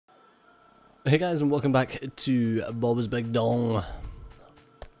Hey guys, and welcome back to Bob's Big Dong.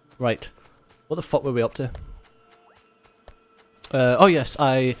 Right, what the fuck were we up to? Oh yes,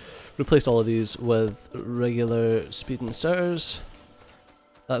 I replaced all of these with regular speed inserters.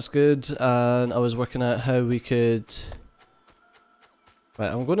 That's good, and I was working out how we could.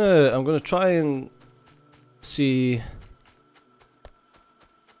 Right, I'm gonna try and see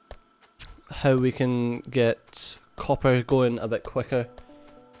how we can get copper going a bit quicker.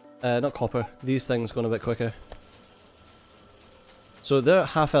 Not copper, these things going a bit quicker. So they're at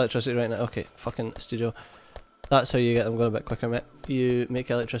half electricity right now. Okay, fucking studio. That's how you get them going a bit quicker, mate. You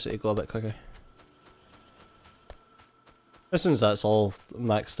make electricity go a bit quicker. As soon as that's all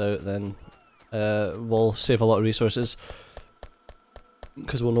maxed out, then we'll save a lot of resources.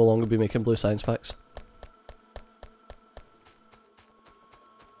 Because we'll no longer be making blue science packs.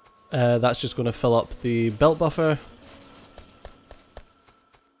 That's just going to fill up the belt buffer.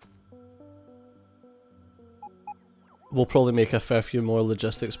 We'll probably make a fair few more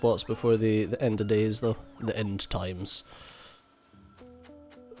logistic spots before the end of days though. The end times.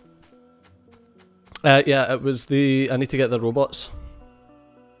 Yeah, it was I need to get the robots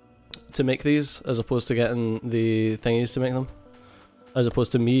to make these, as opposed to getting the thingies to make them. As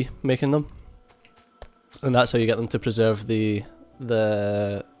opposed to me making them. And that's how you get them to preserve the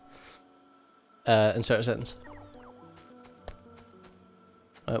inserter settings.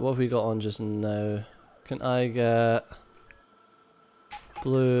 Right, what have we got on just now? Can I get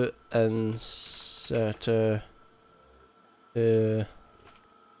blue inserter to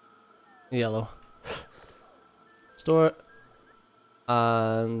yellow? Store.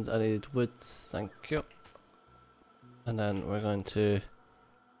 And I need wood, thank you. And then we're going to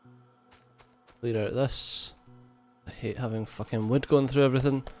clear out this. I hate having fucking wood going through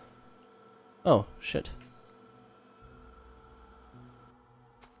everything. Oh, shit.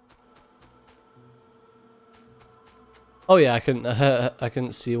 Oh yeah, I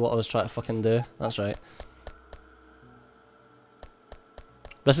couldn't see what I was trying to fucking do. That's right.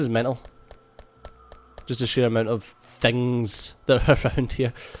 This is mental. Just the sheer amount of things that are around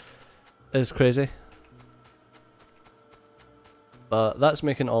here is crazy. But that's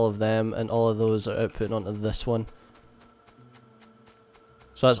making all of them, and all of those are outputting onto this one.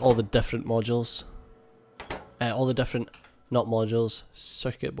 So that's all the different modules. All the different, not modules,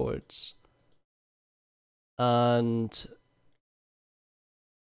 circuit boards. And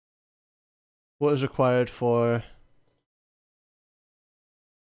what is required for...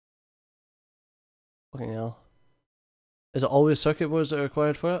 Fucking hell. Is it always circuit boards that are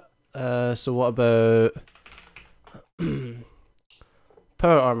required for it? So what about...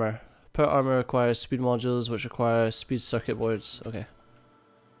 Power armor. Power armor requires speed modules, which require speed circuit boards. Okay.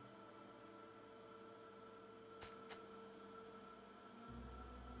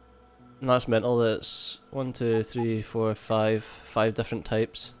 And that's mental that it's 1, 2, 3, 4, 5 different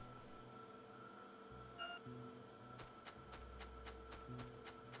types.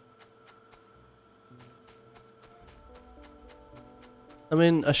 I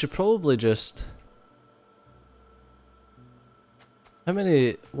mean, I should probably just... How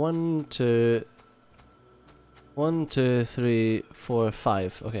many? 1, 2... 1, 2, 3, 4,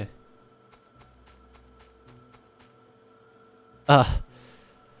 5. Okay. Ah.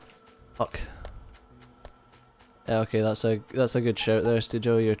 Fuck. Yeah, okay, that's a good shout there,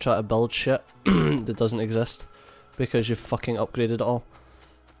 Studio. You're trying to build shit that doesn't exist because you fucking upgraded it all.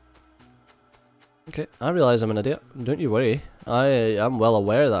 Okay, I realise I'm an idiot. Don't you worry. I'm well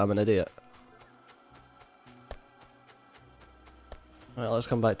aware that I'm an idiot. Right, let's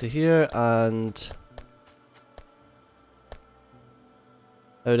come back to here, and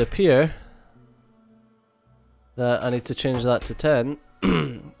it would appear that I need to change that to 10.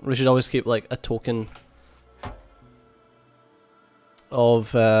 We should always keep like a token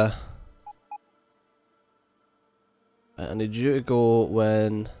of I need you to go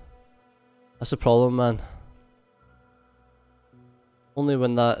when... That's the problem, man. Only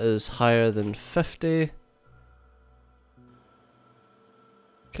when that is higher than 50.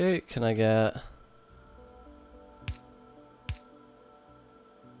 Okay, can I get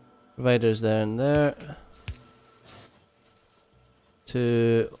providers there and there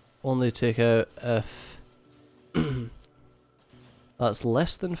to only take out if that's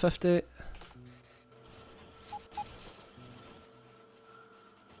less than 50.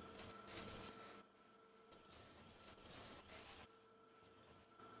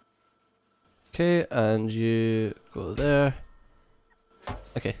 Okay, and you go there.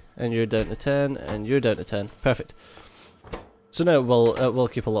 Okay, and you're down to 10, and you're down to 10. Perfect. So now we'll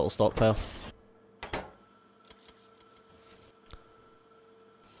keep a little stockpile.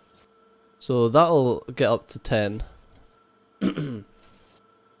 So that'll get up to 10.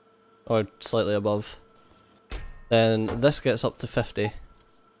 Or slightly above. Then this gets up to 50.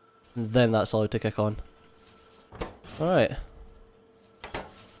 And then that's allowed to kick on. Alright.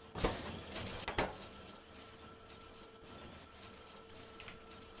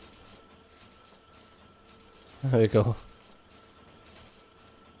 There we go.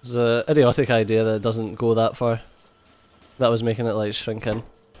 It's an idiotic idea that it doesn't go that far. That was making it like shrink in.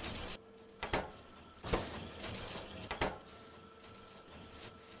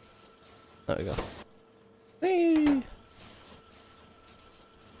 There we go. Whee!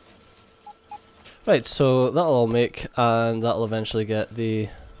 Right, so that'll all make, and that'll eventually get the...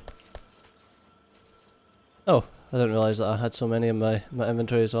 Oh, I didn't realise that I had so many in my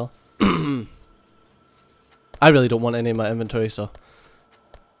inventory as well. I really don't want any in my inventory, so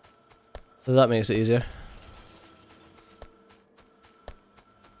that makes it easier.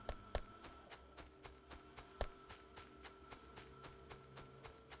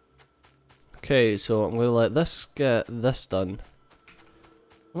 Okay, so I'm gonna let this get this done.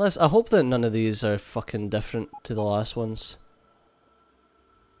 Unless, I hope that none of these are fucking different to the last ones.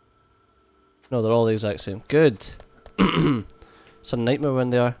 No, they're all the exact same. Good! It's a nightmare when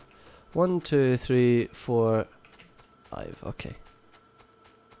they are. 1, 2, 3, 4, 5, okay.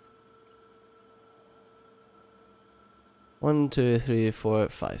 1, 2, 3, 4,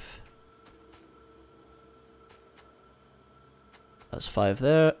 5. That's 5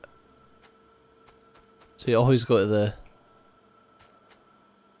 there. So you always go to the...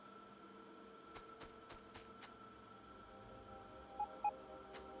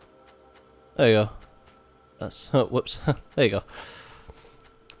 There you go. That's... Oh, whoops. There you go.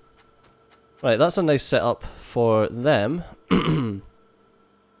 Right, that's a nice setup for them.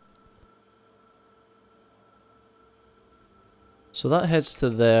 So that heads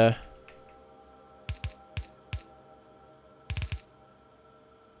to there.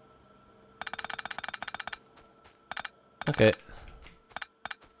 Okay.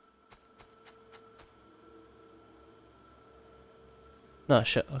 No,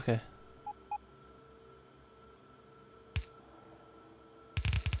 shit, okay.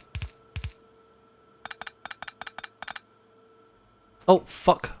 Oh,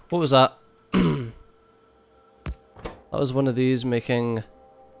 fuck. What was that? That was one of these making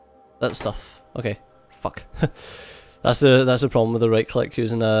that stuff. Okay. Fuck. That's the problem with the right click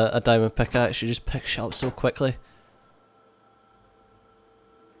using a diamond pickaxe. You just pick shit up so quickly.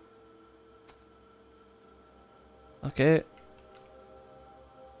 Okay.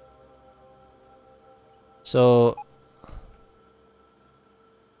 So...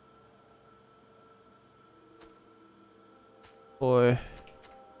 Four...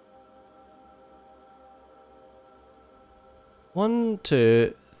 1,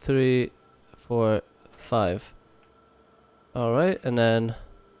 2, 3, 4, 5. Alright, and then...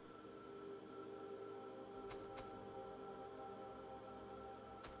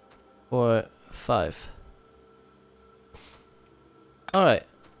 4, 5. Alright.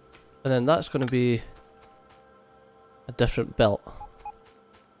 And then that's going to be a different belt.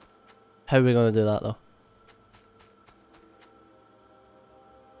 How are we going to do that though?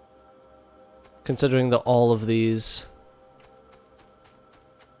 Considering that all of these...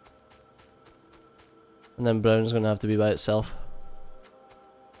 And then brown's going to have to be by itself.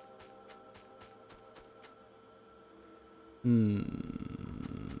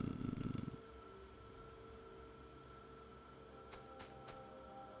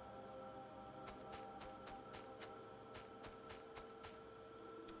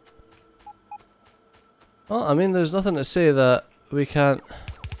 Well, I mean, there's nothing to say that we can't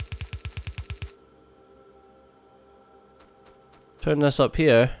turn this up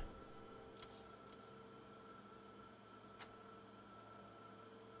here.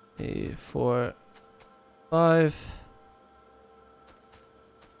 A 4, 5.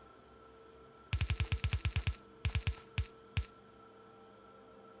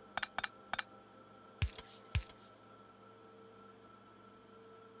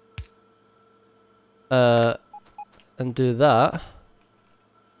 And do that.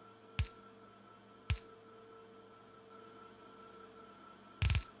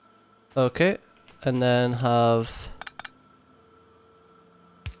 Okay, and then have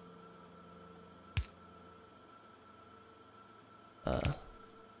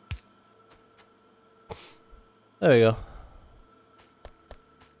there we go.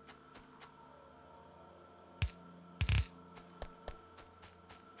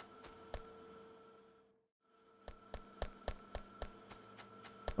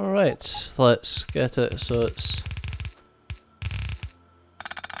 Alright, let's get it so it's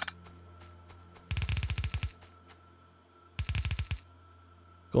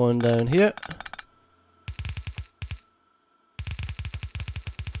Going down here.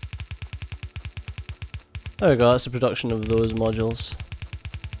 There we go, that's the production of those modules.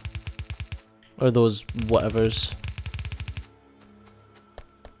 Or those whatevers.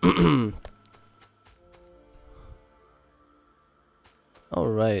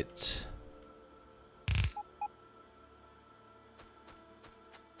 Alright.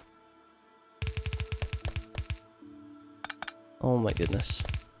 Oh my goodness.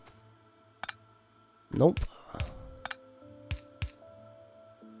 Nope.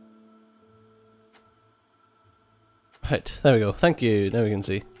 Right, there we go. Thank you. Now we can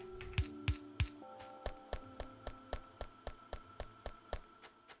see.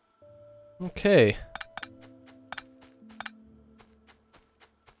 Okay.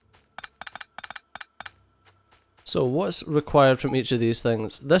 So what's required from each of these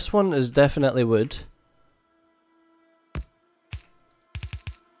things? This one is definitely wood.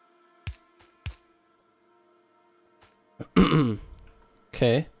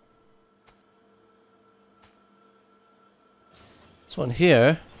 Okay. This one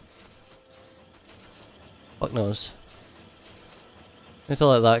here. Fuck knows. Need to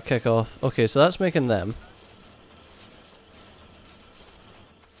let that kick off. Okay, so that's making them.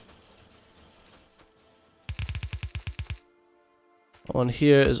 One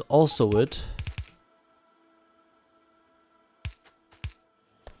here is also wood.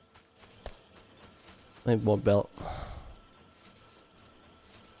 Maybe more belt.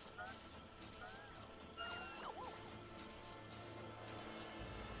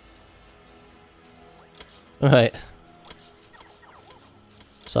 Right.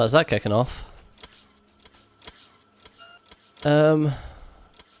 So that's that kicking off. That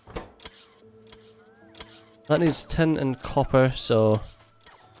needs tin and copper, so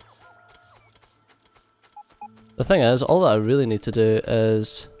the thing is, all that I really need to do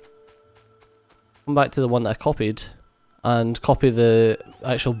is come back to the one that I copied and copy the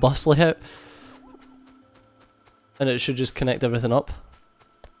actual bus layout, and it should just connect everything up.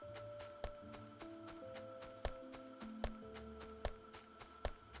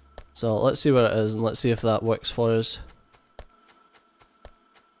 So let's see where it is and let's see if that works for us.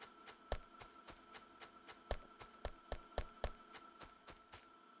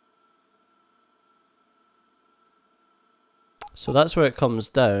 So that's where it comes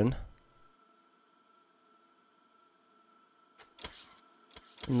down.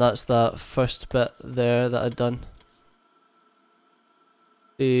 And that's that first bit there that I'd done.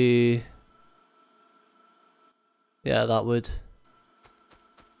 Yeah, that would.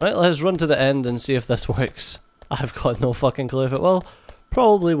 Right, let's run to the end and see if this works. I've got no fucking clue if it will.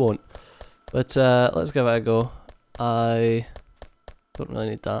 Probably won't. But let's give it a go. I don't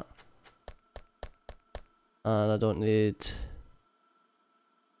really need that. And I don't need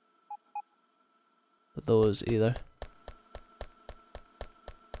those either.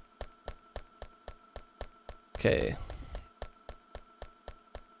 Okay.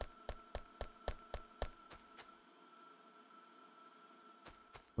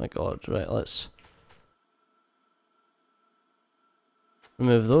 My god, right, let's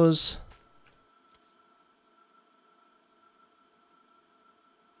remove those.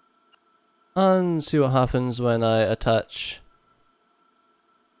 And see what happens when I attach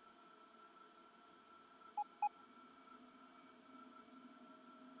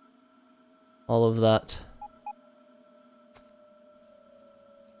all of that.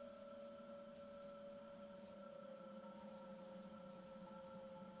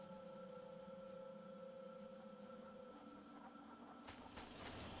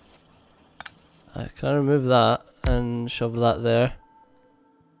 Can I remove that and shove that there?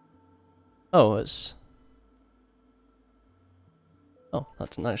 Oh, it's... Oh, that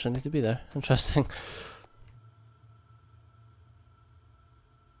didn't actually need to be there. Interesting.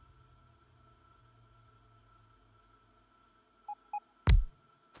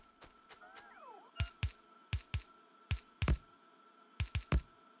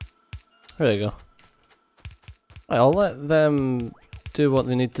 There you go. Right, I'll let them do what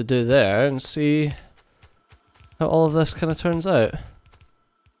they need to do there and see how all of this kind of turns out.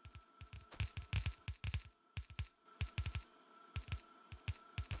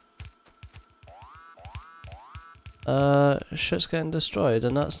 Shit's getting destroyed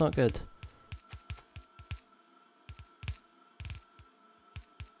and that's not good.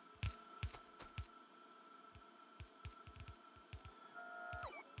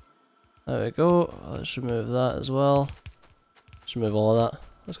 There we go, let's remove that as well. Let's remove all of that.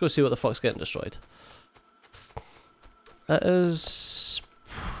 Let's go see what the fuck's getting destroyed. That is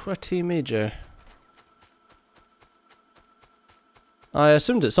pretty major. I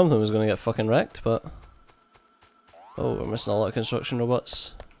assumed that something was going to get fucking wrecked, but... Oh, we're missing a lot of construction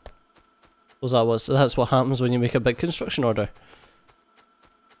robots. That's what happens when you make a big construction order.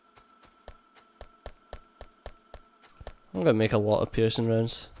 I'm going to make a lot of piercing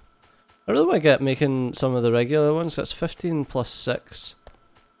rounds. I really want to get making some of the regular ones. That's 15 plus 6.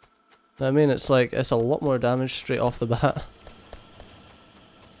 I mean, it's like, it's a lot more damage straight off the bat.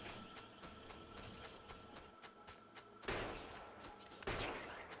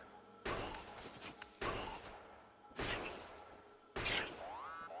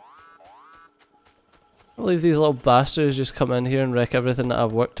 I believe these little bastards just come in here and wreck everything that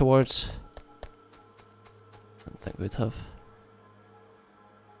I've worked towards. I don't think we'd have.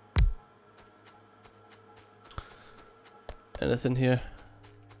 Anything here?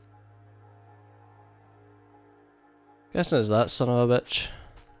 Guessing it's that son of a bitch.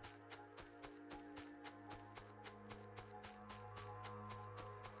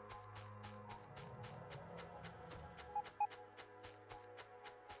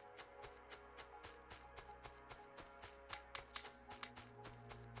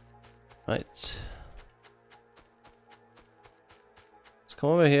 Right. Let's come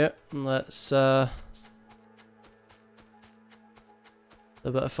over here and let's do a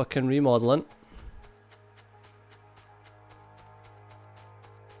bit of fucking remodeling.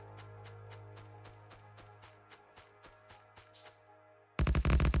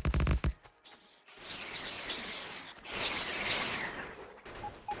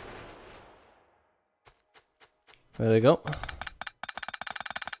 There we go.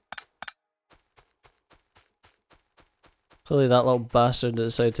 Clearly that little bastard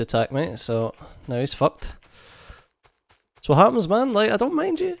decided to attack me, so now he's fucked. That's what happens, man. Like, I don't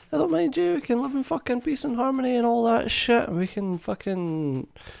mind you. I don't mind you. We can live in fucking peace and harmony and all that shit. We can fucking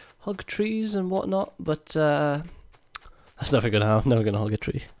hug trees and whatnot, but that's never gonna happen. I'm never gonna hug a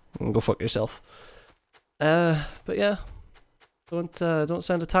tree. Go fuck yourself. But yeah. Don't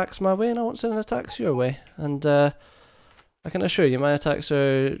send attacks my way, and I won't send attacks your way. And I can assure you, my attacks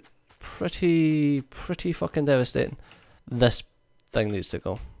are pretty fucking devastating. This thing needs to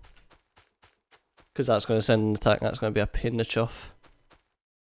go. Because that's going to send an attack, and that's going to be a pain in the chuff.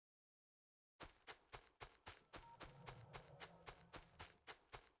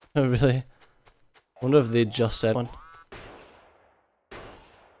 Oh, really? I wonder if they just sent one.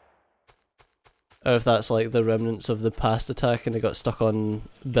 Or if that's like the remnants of the past attack and they got stuck on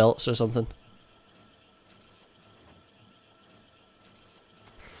belts or something.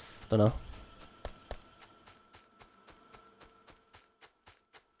 Don't know.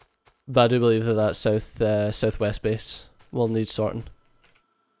 But I do believe that that southwest base will need sorting.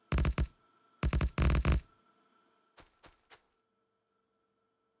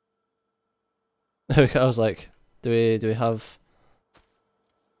 I was like, do we have...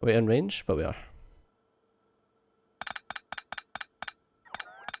 Are we in range? But we are.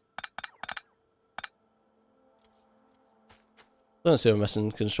 I don't see we're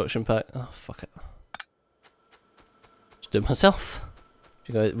missing construction pack. Oh, fuck it. Just do it myself. If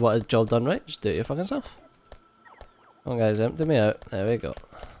you guys want a job done right, just do it your fucking self. Come on guys, empty me out. There we go.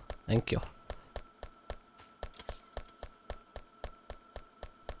 Thank you.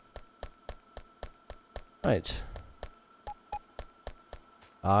 Right.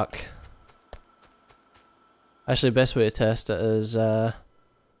 Fuck. Actually, best way to test it is have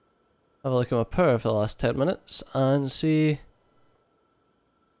a look at my power for the last 10 minutes and see...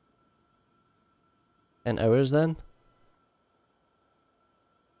 in hours then.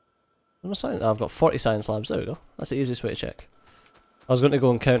 I've got 40 science labs, there we go. That's the easiest way to check. I was going to go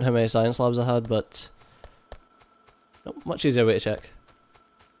and count how many science labs I had, but... Nope, much easier way to check.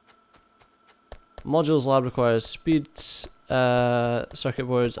 Modules lab requires speed circuit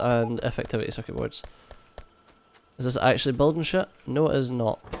boards and effectivity circuit boards. Is this actually building shit? No, it is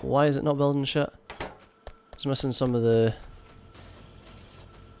not. Why is it not building shit? It's missing some of the...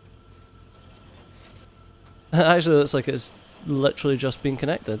 It actually looks like it's literally just been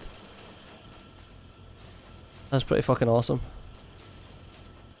connected. That's pretty fucking awesome.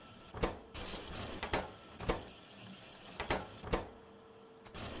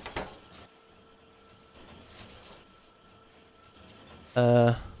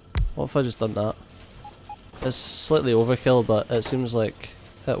 What if I just done that? It's slightly overkill, but it seems like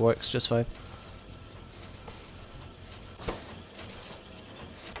it works just fine.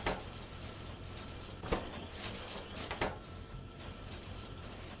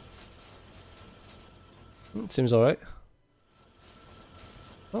 Seems alright.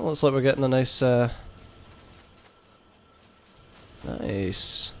 Well, looks like we're getting a nice,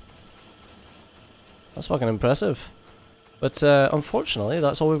 nice. That's fucking impressive. But unfortunately,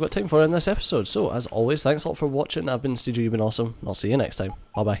 that's all we've got time for in this episode. So, as always, thanks a lot for watching. I've been Studio, you've been awesome, and I'll see you next time.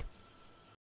 Bye bye.